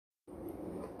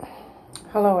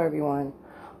Hello, everyone.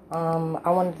 I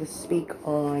wanted to speak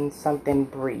on something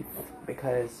brief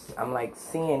because I'm like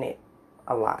seeing it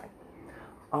a lot.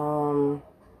 Um,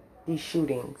 these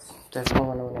shootings that's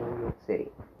going on in New York City.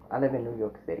 I live in New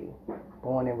York City,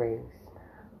 born and raised.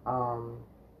 Um,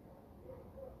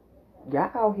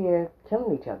 y'all out here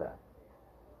killing each other,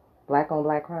 black on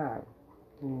black crime.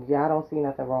 Y'all don't see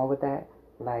nothing wrong with that.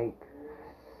 Like,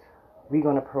 we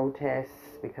gonna protest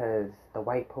because the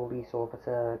white police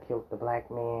officer killed the black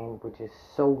man, which is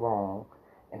so wrong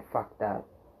and fucked up.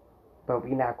 But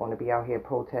we're not going to be out here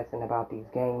protesting about these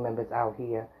gang members out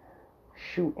here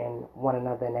shooting one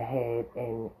another in the head,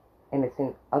 and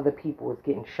innocent other people is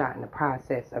getting shot in the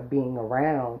process of being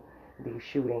around these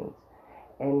shootings.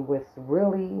 And what's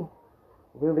really,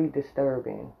 really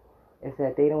disturbing is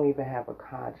that they don't even have a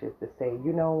conscience to say,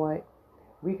 you know what?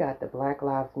 We got the Black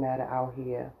Lives Matter out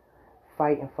here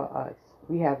fighting for us.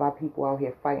 We have our people out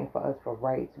here fighting for us for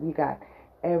rights. We got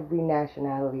every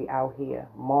nationality out here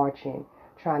marching,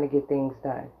 trying to get things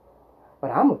done. But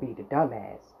I'm going to be the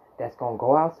dumbass that's going to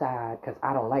go outside because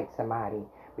I don't like somebody,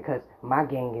 because my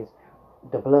gang is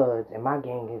the Bloods and my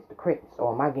gang is the Crips,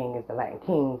 or my gang is the Latin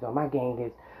Kings, or my gang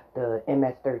is the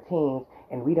MS-13s,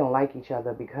 and we don't like each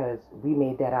other because we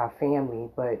made that our family.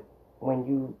 But when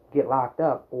you get locked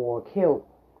up or killed,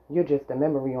 you're just a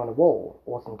memory on the wall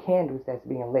or some candles that's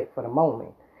being lit for the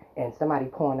moment and somebody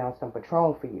pouring out some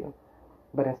Patron for you.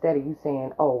 But instead of you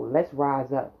saying, oh, let's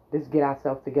rise up, let's get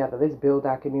ourselves together, let's build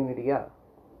our community up,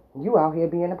 you out here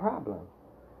being a problem.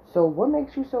 So what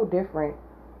makes you so different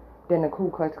than the Ku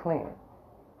Klux Klan?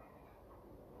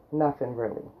 Nothing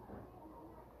really.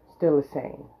 Still the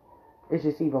same. It's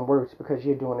just even worse because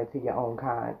you're doing it to your own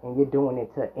kind and you're doing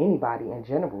it to anybody in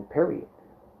general, period.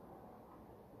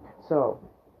 So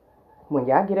when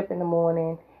y'all get up in the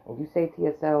morning and you say to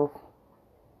yourself,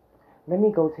 let me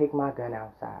go take my gun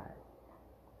outside,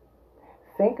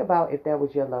 think about if that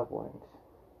was your loved ones.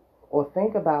 Or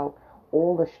think about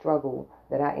all the struggle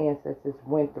that our ancestors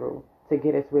went through to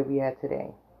get us where we are today.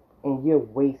 And you're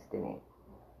wasting it.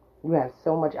 You have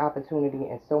so much opportunity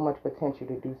and so much potential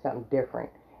to do something different.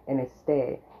 And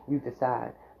instead, you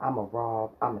decide, I'm a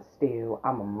rob, I'm a steal,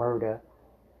 I'm a murder.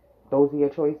 Those are your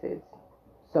choices.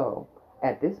 So,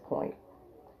 at this point,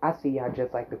 I see y'all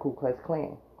just like the Ku Klux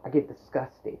Klan. I get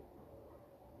disgusted.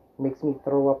 Makes me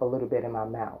throw up a little bit in my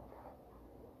mouth.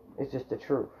 It's just the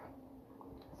truth.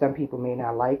 Some people may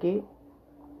not like it,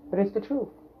 but it's the truth.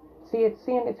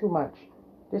 Seeing it too much.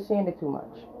 Just seeing it too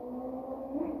much.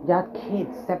 Y'all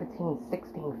kids, 17,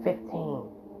 16, 15.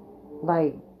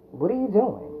 Like, what are you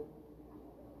doing?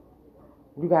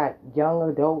 You got young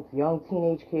adults, young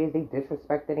teenage kids, they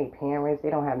disrespecting their parents. They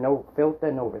don't have no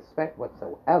filter, no respect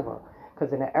whatsoever.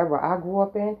 Because in the era I grew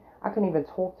up in, I couldn't even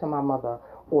talk to my mother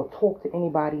or talk to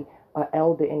anybody, an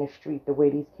elder in the street, the way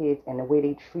these kids and the way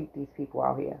they treat these people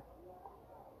out here.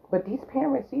 But these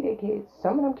parents see their kids.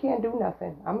 Some of them can't do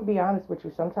nothing. I'm going to be honest with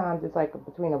you. Sometimes it's like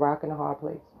between a rock and a hard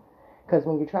place. Because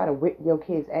when you try to whip your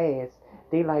kid's ass,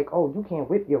 they like, oh, you can't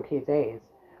whip your kid's ass.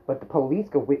 But the police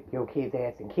could whip your kid's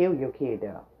ass and kill your kid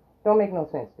down. Don't make no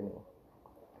sense to me.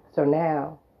 So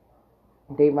now,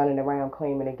 they running around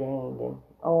claiming a gang. And,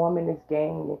 oh, I'm in this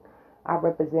gang. And I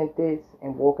represent this.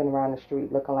 And walking around the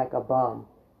street looking like a bum.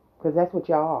 Because that's what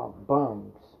y'all are,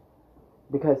 bums.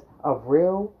 Because a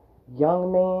real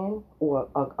young man or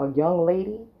a young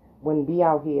lady wouldn't be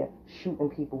out here shooting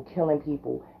people, killing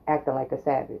people, acting like a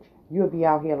savage. You'll be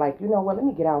out here like, you know what, let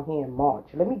me get out here and march.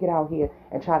 Let me get out here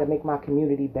and try to make my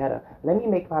community better. Let me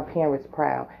make my parents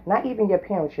proud. Not even your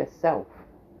parents, yourself.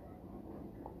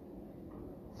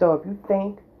 So if you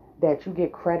think that you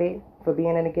get credit for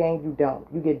being in a gang, you don't.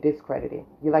 You get discredited.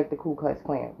 You're like the Ku Klux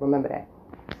Klan. Remember that.